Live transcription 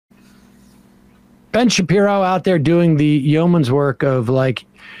Ben Shapiro out there doing the yeoman's work of like,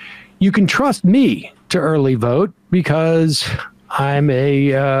 you can trust me to early vote because I'm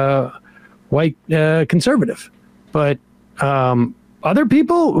a white conservative. But other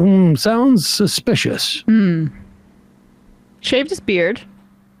people, sounds suspicious. Shaved his beard.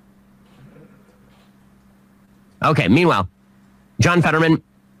 Okay, meanwhile, John Fetterman,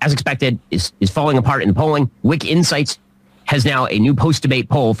 as expected, is falling apart in the polling. Wick Insights has now a new post-debate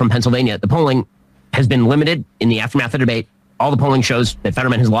poll from Pennsylvania. The polling has been limited in the aftermath of the debate. All the polling shows that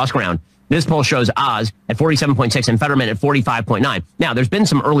Fetterman has lost ground. This poll shows Oz at 47.6 and Fetterman at 45.9. Now, there's been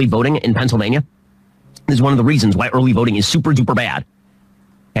some early voting in Pennsylvania. This is one of the reasons why early voting is super duper bad.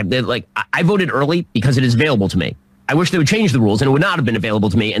 Like, I voted early because it is available to me. I wish they would change the rules and it would not have been available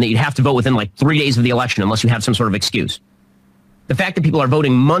to me and that you'd have to vote within like 3 days of the election unless you have some sort of excuse. The fact that people are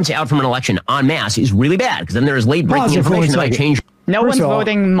voting months out from an election en masse is really bad because then there is late breaking information that might change. No one's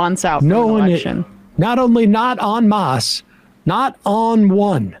voting months out from an election. Not only not en masse, not on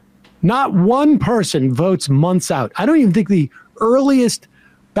one. Not one person votes months out. I don't even think the earliest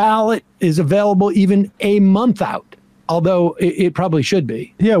ballot is available even a month out. Although it probably should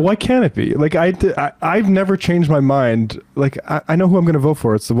be. Yeah, why can't it be? Like I've never changed my mind. Like I know who I'm going to vote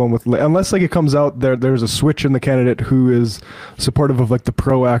for. It's the one with unless like it comes out there's a switch in the candidate who is supportive of like the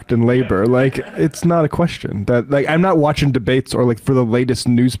PRO Act and labor. Like it's not a question that like I'm not watching debates or like for the latest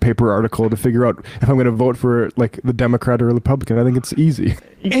newspaper article to figure out if I'm going to vote for like the Democrat or Republican. I think it's easy.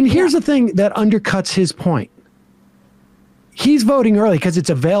 And here's the thing that undercuts his point. He's voting early because it's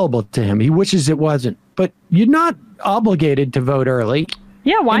available to him. He wishes it wasn't. But you're not obligated to vote early.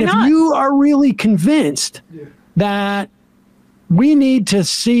 Yeah, why not? If you are really convinced that we need to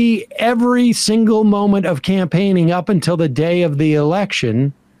see every single moment of campaigning up until the day of the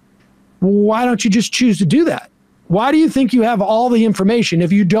election, why don't you just choose to do that? Why do you think you have all the information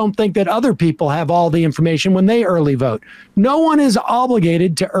if you don't think that other people have all the information when they early vote? No one is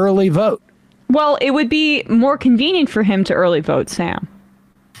obligated to early vote. Well, it would be more convenient for him to early vote, Sam.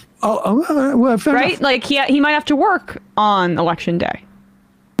 Well, right? Like he might have to work on election day.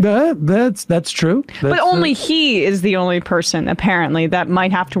 That's true. But only he is the only person, apparently, that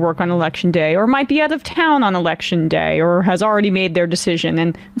might have to work on election day or might be out of town on election day or has already made their decision.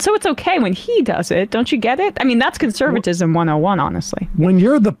 And so it's okay when he does it. Don't you get it? I mean, that's conservatism 101, honestly. When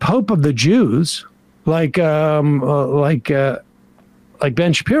you're the Pope of the Jews, like Ben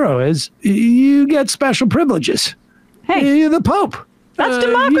Shapiro is, you get special privileges. Hey, you're the Pope. That's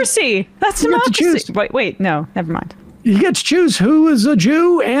democracy. That's democracy. Wait, no, never mind. You get to choose who is a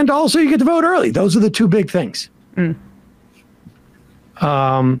Jew, and also you get to vote early. Those are the two big things. The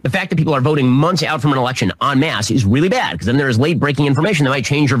fact that people are voting months out from an election en masse is really bad because then there is late breaking information that might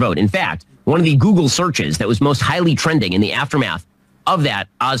change your vote. In fact, one of the Google searches that was most highly trending in the aftermath of that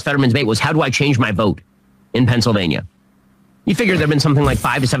Oz Fetterman's debate was, how do I change my vote in Pennsylvania? You figure there have been something like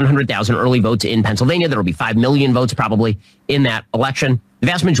 500,000 to 700,000 early votes in Pennsylvania. There will be 5 million votes probably in that election. The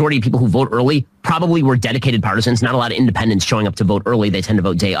vast majority of people who vote early probably were dedicated partisans, not a lot of independents showing up to vote early. They tend to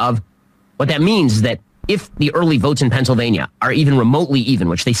vote day of. What that means is that if the early votes in Pennsylvania are even remotely even,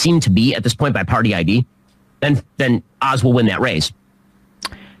 which they seem to be at this point by party ID, then Oz will win that race.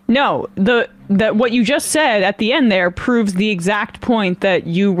 No, that what you just said at the end there proves the exact point that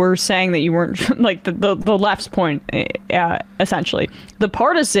you were saying that you weren't, like the left's point, essentially. The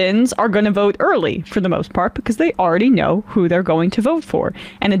partisans are going to vote early for the most part because they already know who they're going to vote for.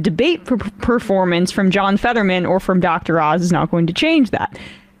 And a debate performance from John Fetterman or from Dr. Oz is not going to change that.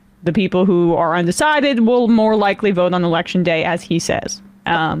 The people who are undecided will more likely vote on election day, as he says.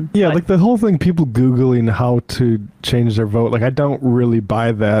 Like the whole thing, people Googling how to change their vote, like I don't really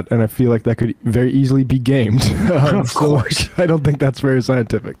buy that, and I feel like that could very easily be gamed. Of course. I don't think that's very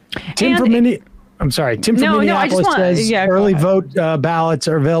scientific. Tim from Minneapolis says early vote ballots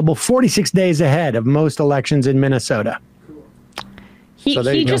are available 46 days ahead of most elections in Minnesota.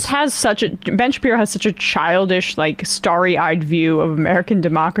 He just has Ben Shapiro has such a childish, like, starry-eyed view of American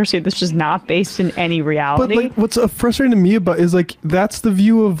democracy that's just not based in any reality. But like, what's frustrating to me about is like that's the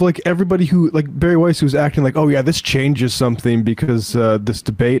view of like everybody who, like Barry Weiss, who's acting like, oh yeah, this changes something because this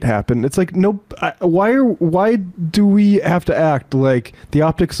debate happened. It's like, nope. Why do we have to act like the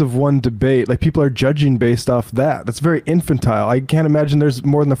optics of one debate? Like people are judging based off that. That's very infantile. I can't imagine there's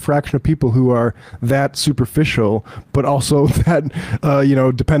more than a fraction of people who are that superficial, but also that.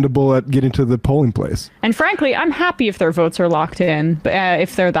 Dependable at getting to the polling place. And frankly, I'm happy if their votes are locked in, but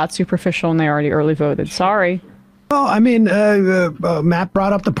if they're that superficial and they already early voted. Sorry. Well, I mean, Matt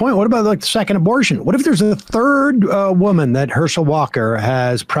brought up the point. What about like the second abortion? What if there's a third woman that Herschel Walker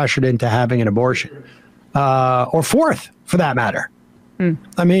has pressured into having an abortion? Or fourth, for that matter.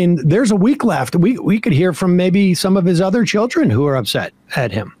 I mean, there's a week left. We could hear from maybe some of his other children who are upset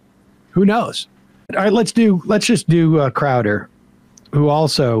at him. Who knows? All right, let's just do Crowder, who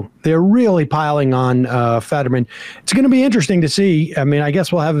also, they're really piling on Fetterman. It's going to be interesting to see. I mean, I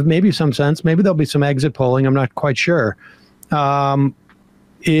guess we'll have maybe some sense. Maybe there'll be some exit polling. I'm not quite sure.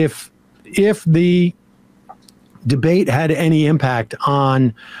 If the debate had any impact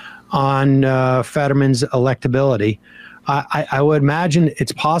on Fetterman's electability, I would imagine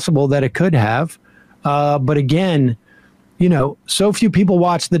it's possible that it could have. But again, so few people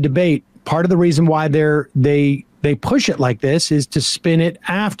watch the debate. Part of the reason why they push it like this is to spin it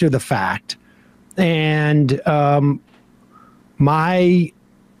after the fact. And and I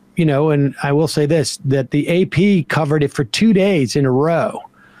will say this, that the AP covered it for 2 days in a row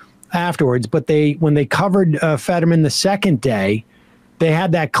afterwards. But when they covered Fetterman the second day, they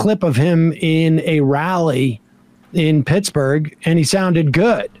had that clip of him in a rally in Pittsburgh, and he sounded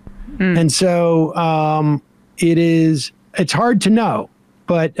good. And so it's hard to know.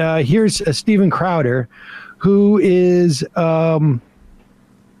 But here's Steven Crowder, who is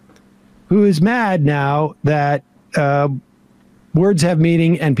mad now that words have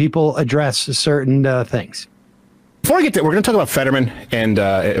meaning and people address certain things. Before I get to, we're going to talk about Fetterman and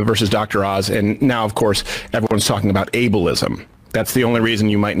versus Dr. Oz, and now, of course, everyone's talking about ableism. That's the only reason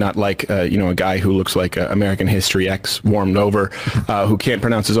you might not like, a guy who looks like American History X warmed over, who can't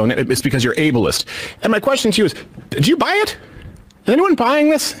pronounce his own name. It's because you're ableist. And my question to you is, did you buy it? Is anyone buying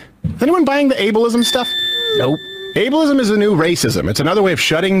this? Is anyone buying the ableism stuff? Nope. Ableism is a new racism. It's another way of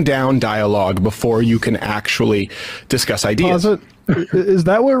shutting down dialogue before you can actually discuss ideas. Is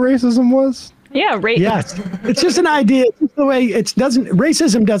that what racism was? Yeah, Yes, it's just an idea. It's just the way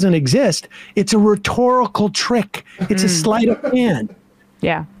racism doesn't exist. It's a rhetorical trick. It's a sleight of hand.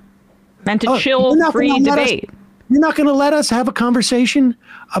 Yeah. Meant to chill free debate. You're not going to let us have a conversation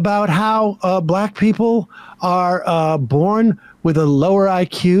about how black people are born with a lower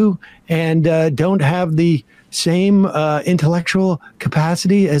IQ and don't have the same intellectual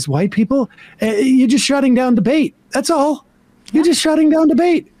capacity as white people? You're just shutting down debate. That's all. You're just shutting down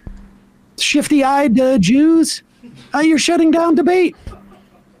debate. Shifty-eyed Jews, you're shutting down debate.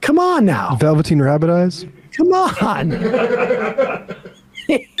 Come on now. Velveteen rabbit eyes? Come on.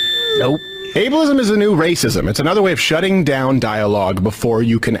 Nope. Ableism is a new racism. It's another way of shutting down dialogue before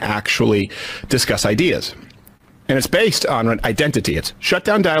you can actually discuss ideas. And it's based on identity. It's shut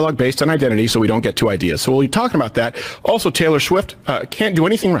down dialogue based on identity so we don't get two ideas. So we'll be talking about that. Also, Taylor Swift can't do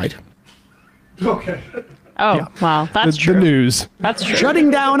anything right. Okay. Oh, yeah. Wow. That's true. The news. That's true. Shutting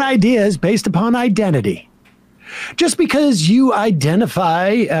down ideas based upon identity. Just because you identify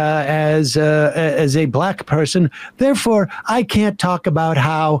as a black person, therefore I can't talk about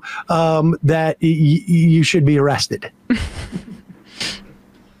how that you should be arrested.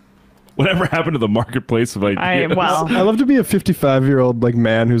 Whatever happened to the marketplace of ideas? I love to be a 55-year-old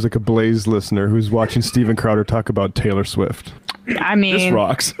man who's like a Blaze listener who's watching Steven Crowder talk about Taylor Swift. I mean, this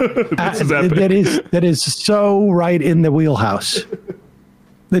rocks. That is so right in the wheelhouse.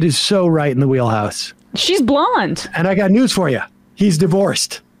 That is so right in the wheelhouse. She's blonde. And I got news for you. He's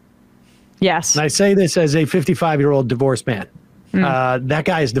divorced. Yes. And I say this as a 55-year-old divorced man. That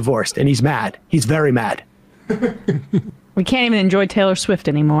guy is divorced, and he's mad. He's very mad. We can't even enjoy Taylor Swift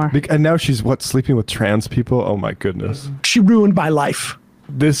anymore. And now she's, sleeping with trans people? Oh, my goodness. She ruined my life.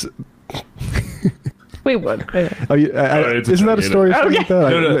 This... Wait, what? Isn't that a story? Okay. Like that?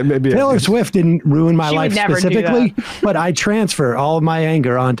 No. Maybe Taylor Swift didn't ruin my She life would never do specifically, but I transfer all of my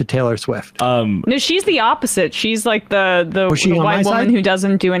anger onto Taylor Swift. No, she's the opposite. She's like the she on my white woman side? who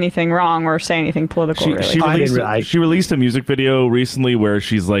doesn't do anything wrong or say anything political. She released a music video recently where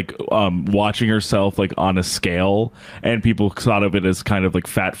she's like watching herself like on a scale, and people thought of it as kind of like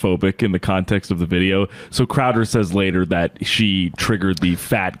fat phobic in the context of the video. So Crowder says later that she triggered the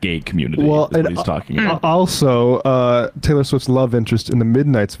fat gay community. Well, is what he's talking about. Also, Taylor Swift's love interest in the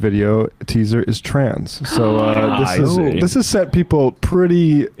Midnight's video teaser is trans. So this has set people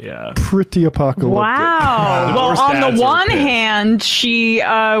pretty apocalyptic. Wow. Well, on the one hand, she's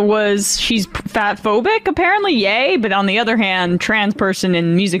fat phobic apparently, yay. But on the other hand, trans person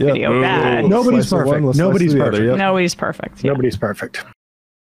in music video, bad. Nobody's perfect. Nobody's perfect. Nobody's perfect. Yeah. Nobody's perfect.